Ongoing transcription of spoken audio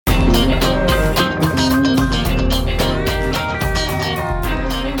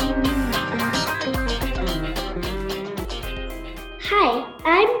Hi,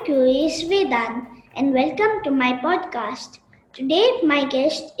 I'm Curious Vedan and welcome to my podcast. Today, my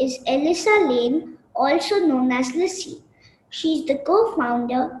guest is Elissa Lane, also known as Lissy. She's the co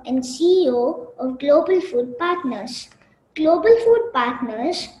founder and CEO of Global Food Partners. Global Food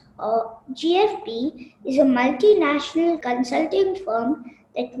Partners, or GFP, is a multinational consulting firm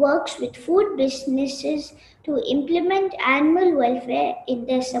that works with food businesses to implement animal welfare in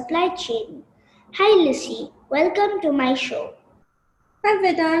their supply chain. Hi, Lissy. Welcome to my show. Hi,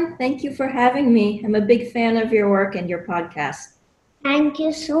 Vedan. Thank you for having me. I'm a big fan of your work and your podcast. Thank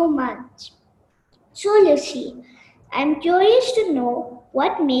you so much. So, Lucy, I'm curious to know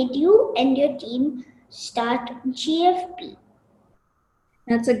what made you and your team start GFP.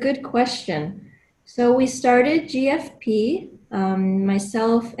 That's a good question. So we started GFP,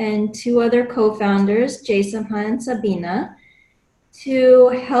 myself and two other co-founders, Jason and Sabina, to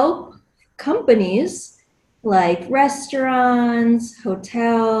help companies like restaurants,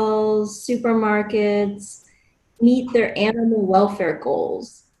 hotels, supermarkets meet their animal welfare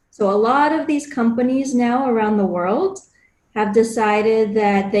goals. So a lot of these companies now around the world have decided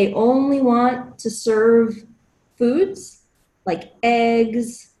that they only want to serve foods like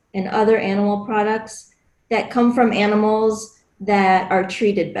eggs and other animal products that come from animals that are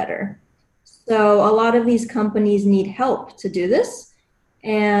treated better. So a lot of these companies need help to do this,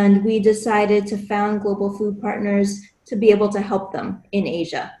 and we decided to found Global Food Partners to be able to help them in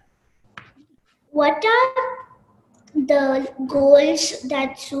Asia. What are the goals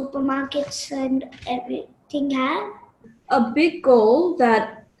that supermarkets and everything have? A big goal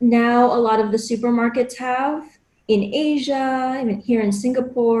that now a lot of the supermarkets have in Asia, even here in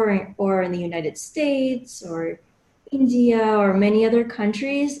Singapore or in the United States or India or many other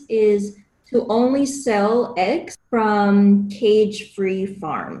countries, is to only sell eggs from cage-free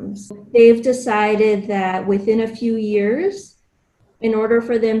farms. They've decided that within a few years, in order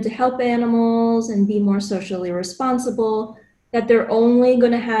for them to help animals and be more socially responsible, that they're only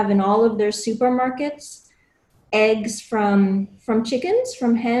going to have in all of their supermarkets eggs from chickens,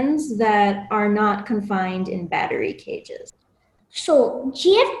 from hens that are not confined in battery cages. So,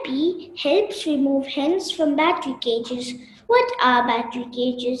 GFP helps remove hens from battery cages. What are battery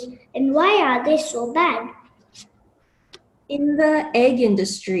cages and why are they so bad? In the egg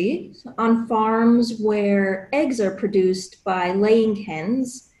industry, on farms where eggs are produced by laying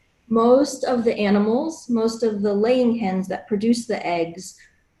hens, most of the animals, most of the laying hens that produce the eggs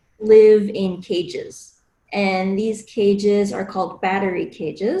live in cages. And these cages are called battery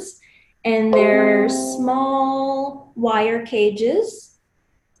cages. And they're small wire cages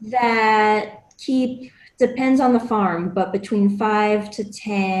that keep, depends on the farm, but between 5 to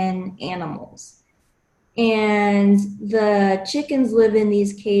 10 animals. And the chickens live in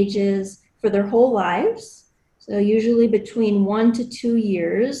these cages for their whole lives. So usually between 1 to 2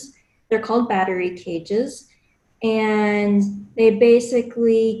 years. They're called battery cages. And they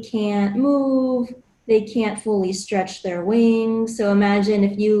basically can't move. They can't fully stretch their wings. So imagine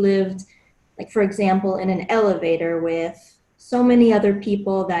if you lived, like for example, in an elevator with so many other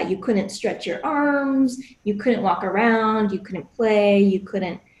people that you couldn't stretch your arms, you couldn't walk around, you couldn't play, you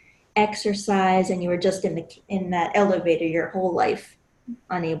couldn't exercise, and you were just in that elevator your whole life,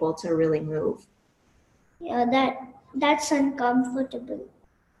 unable to really move. Yeah, that's uncomfortable.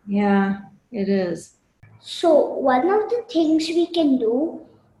 Yeah, it is. So, one of the things we can do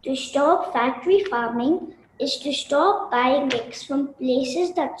to stop factory farming is to stop buying eggs from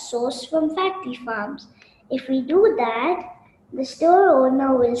places that source from factory farms. If we do that, the store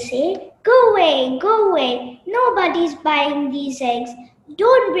owner will say, go away, nobody's buying these eggs.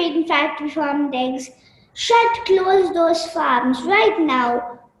 Don't bring factory farmed eggs. Close those farms right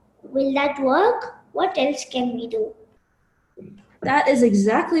now. Will that work? What else can we do? That is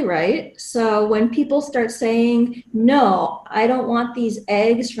exactly right. So when people start saying, no, I don't want these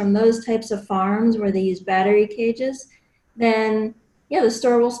eggs from those types of farms where they use battery cages, then yeah, the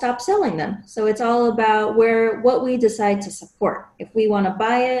store will stop selling them. So it's all about what we decide to support, if we want to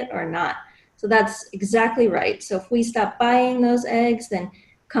buy it or not. So that's exactly right. So if we stop buying those eggs, then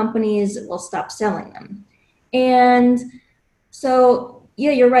companies will stop selling them. And so,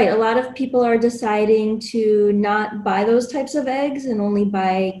 yeah, you're right. A lot of people are deciding to not buy those types of eggs and only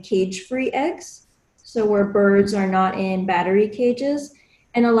buy cage-free eggs. So where birds are not in battery cages.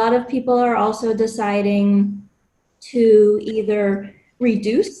 And a lot of people are also deciding to either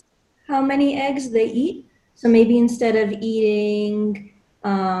reduce how many eggs they eat. So maybe instead of eating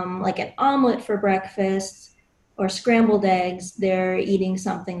like an omelet for breakfast or scrambled eggs, they're eating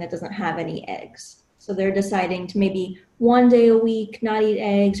something that doesn't have any eggs. So they're deciding to maybe 1 day a week not eat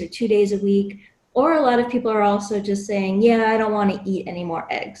eggs, or 2 days a week. Or a lot of people are also just saying, yeah, I don't want to eat any more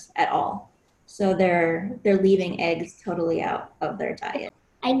eggs at all. So they're leaving eggs totally out of their diet.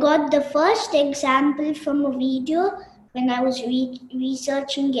 I got the first example from a video when I was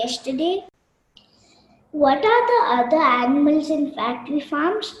researching yesterday. What are the other animals in factory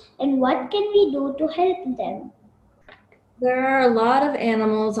farms, and what can we do to help them? There are a lot of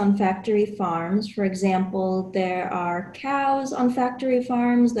animals on factory farms. For example, there are cows on factory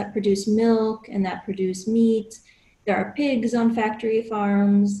farms that produce milk and that produce meat. There are pigs on factory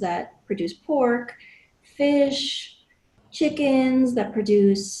farms that produce pork, fish, chickens that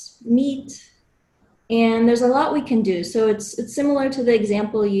produce meat. And there's a lot we can do. So it's similar to the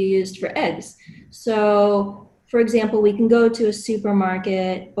example you used for eggs. So, for example, we can go to a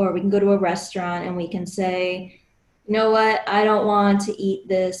supermarket or we can go to a restaurant and we can say, you know what, I don't want to eat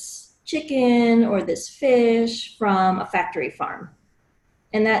this chicken or this fish from a factory farm.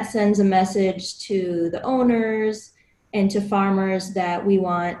 And that sends a message to the owners and to farmers that we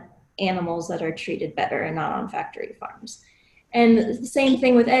want animals that are treated better and not on factory farms. And the same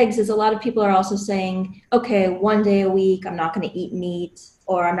thing with eggs is a lot of people are also saying, okay, 1 day a week, I'm not going to eat meat,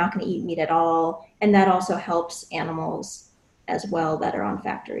 or I'm not going to eat meat at all. And that also helps animals as well that are on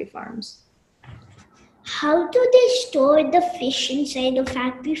factory farms. How do they store the fish inside a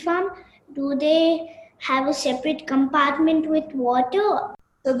factory farm? Do they have a separate compartment with water?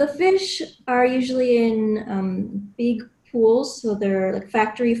 So the fish are usually in big pools. So they're like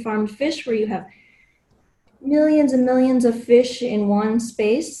factory farmed fish where you have millions and millions of fish in one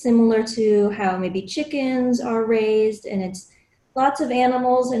space, similar to how maybe chickens are raised, and it's lots of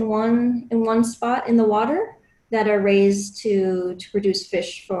animals in one spot in the water that are raised to produce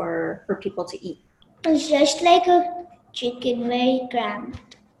fish for people to eat. It's just like a chicken, very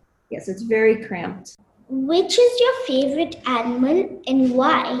cramped. Yes, it's very cramped. Which is your favorite animal and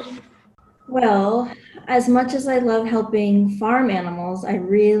why? Well, as much as I love helping farm animals, I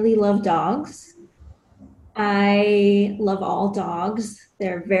really love dogs. I love all dogs.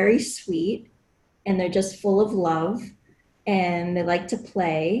 They're very sweet and they're just full of love and they like to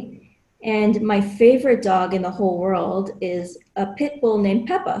play. And my favorite dog in the whole world is a pit bull named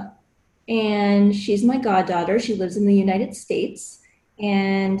Peppa. And she's my goddaughter. She lives in the United States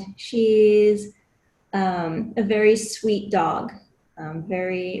and she's a very sweet dog.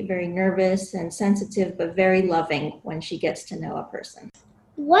 Very, very nervous and sensitive, but very loving when she gets to know a person.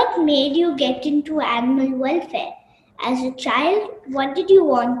 What made you get into animal welfare? As a child, what did you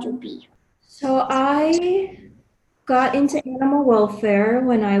want to be? So I got into animal welfare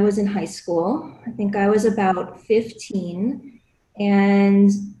when I was in high school. I think I was about 15, and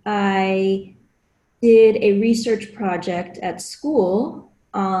I did a research project at school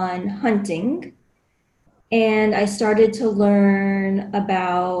on hunting, and I started to learn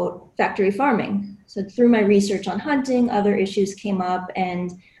about factory farming. So through my research on hunting, other issues came up,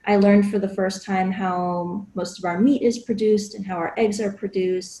 and I learned for the first time how most of our meat is produced and how our eggs are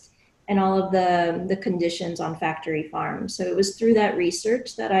produced and all of the conditions on factory farms. So it was through that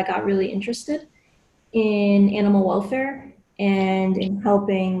research that I got really interested in animal welfare and in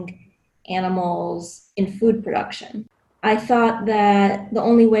helping animals in food production. I thought that the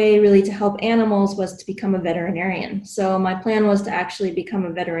only way really to help animals was to become a veterinarian. So my plan was to actually become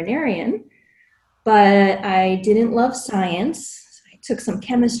a veterinarian, but I didn't love science. I took some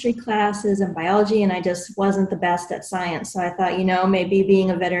chemistry classes and biology, and I just wasn't the best at science. So I thought, maybe being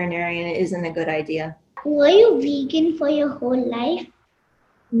a veterinarian isn't a good idea. Were you vegan for your whole life?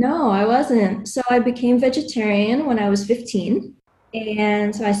 No, I wasn't. So I became vegetarian when I was 15.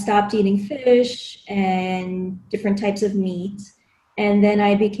 And so I stopped eating fish and different types of meat. And then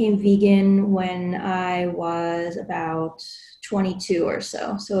I became vegan when I was about 22 or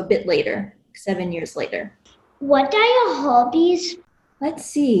so a bit later, 7 years later. What are your hobbies? Let's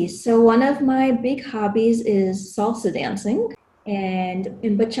see. So one of my big hobbies is salsa dancing and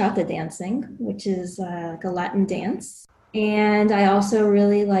bachata dancing, which is like a Latin dance. And I also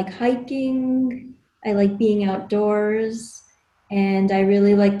really like hiking. I like being outdoors. And I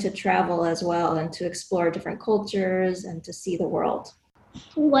really like to travel as well and to explore different cultures and to see the world.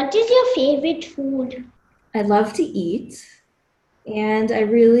 What is your favorite food? I love to eat, and I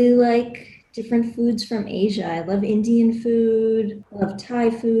really like different foods from Asia. I love Indian food, I love Thai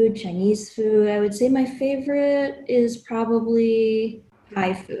food, Chinese food. I would say my favorite is probably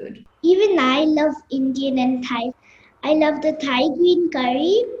Thai food. Even I love Indian and Thai. I love the Thai green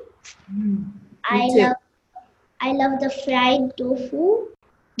curry. Me too. I love the fried tofu.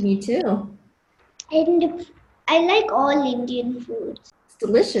 Me too. And I like all Indian foods. It's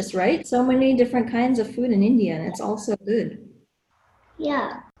delicious, right? So many different kinds of food in India, and it's all so good.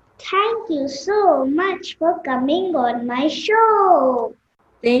 Yeah. Thank you so much for coming on my show.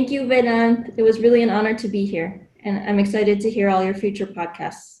 Thank you, Vedant. It was really an honor to be here, and I'm excited to hear all your future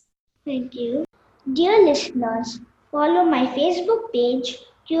podcasts. Thank you. Dear listeners, follow my Facebook page,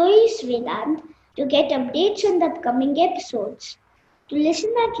 Curious Vedant, to get updates on the upcoming episodes. To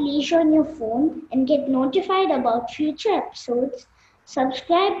listen at leisure on your phone and get notified about future episodes,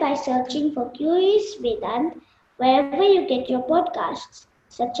 subscribe by searching for Curious Vedant wherever you get your podcasts,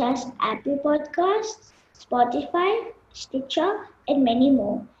 such as Apple Podcasts, Spotify, Stitcher, and many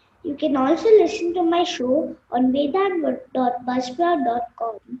more. You can also listen to my show on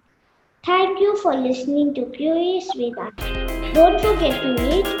vedant.buzzsprout.com. Thank you for listening to Curious Vedant. Don't forget to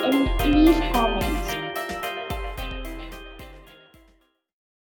rate and leave comments.